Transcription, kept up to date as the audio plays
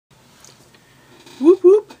Whoop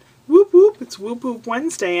whoop, whoop whoop, it's Whoop Whoop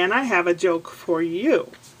Wednesday and I have a joke for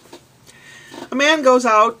you. A man goes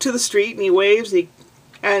out to the street and he waves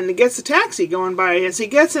and he gets a taxi going by. As he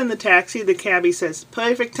gets in the taxi, the cabbie says,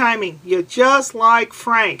 "Perfect timing, you're just like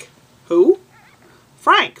Frank." Who?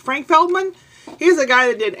 Frank Feldman. He's the guy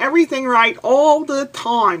that did everything right all the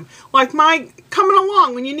time. Like my coming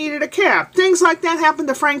along when you needed a cab. Things like that happened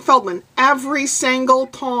to Frank Feldman every single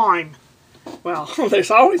time. Well,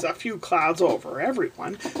 there's always a few clouds over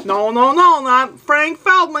everyone. No, not Frank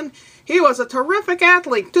Feldman. He was a terrific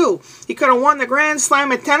athlete, too. He could have won the Grand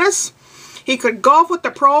Slam at tennis. He could golf with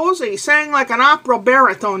the pros. He sang like an opera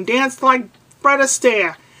baritone, danced like Fred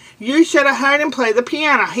Astaire. You should have heard him play the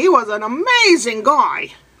piano. He was an amazing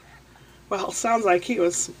guy. Well, sounds like he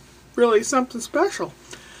was really something special.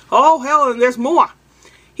 Oh, hell, and there's more.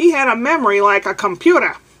 He had a memory like a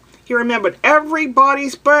computer. He remembered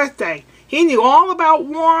everybody's birthday. He knew all about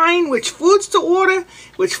wine, which foods to order,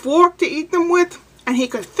 which fork to eat them with, and he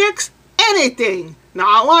could fix anything.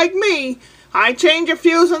 Not like me. I change a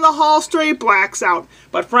fuse and the whole street blacks out.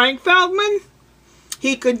 But Frank Feldman,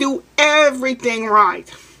 he could do everything right.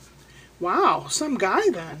 Wow, some guy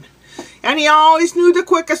then. And he always knew the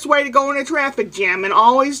quickest way to go in a traffic jam and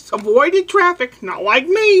always avoided traffic. Not like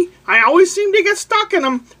me. I always seemed to get stuck in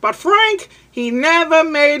them. But Frank, he never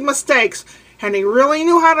made mistakes. And he really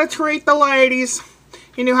knew how to treat the ladies.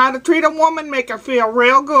 He knew how to treat a woman, make her feel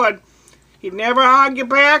real good. He'd never argue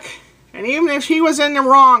back. And even if she was in the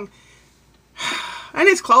wrong. And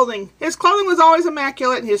his clothing. His clothing was always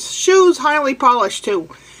immaculate. And his shoes highly polished too.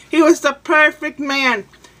 He was the perfect man.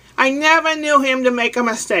 I never knew him to make a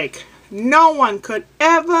mistake. No one could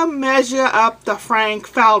ever measure up to Frank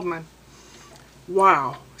Feldman.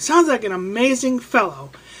 Wow. Sounds like an amazing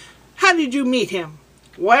fellow. How did you meet him?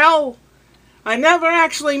 Well, I never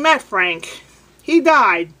actually met Frank. He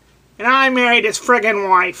died, and I married his friggin'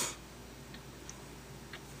 wife.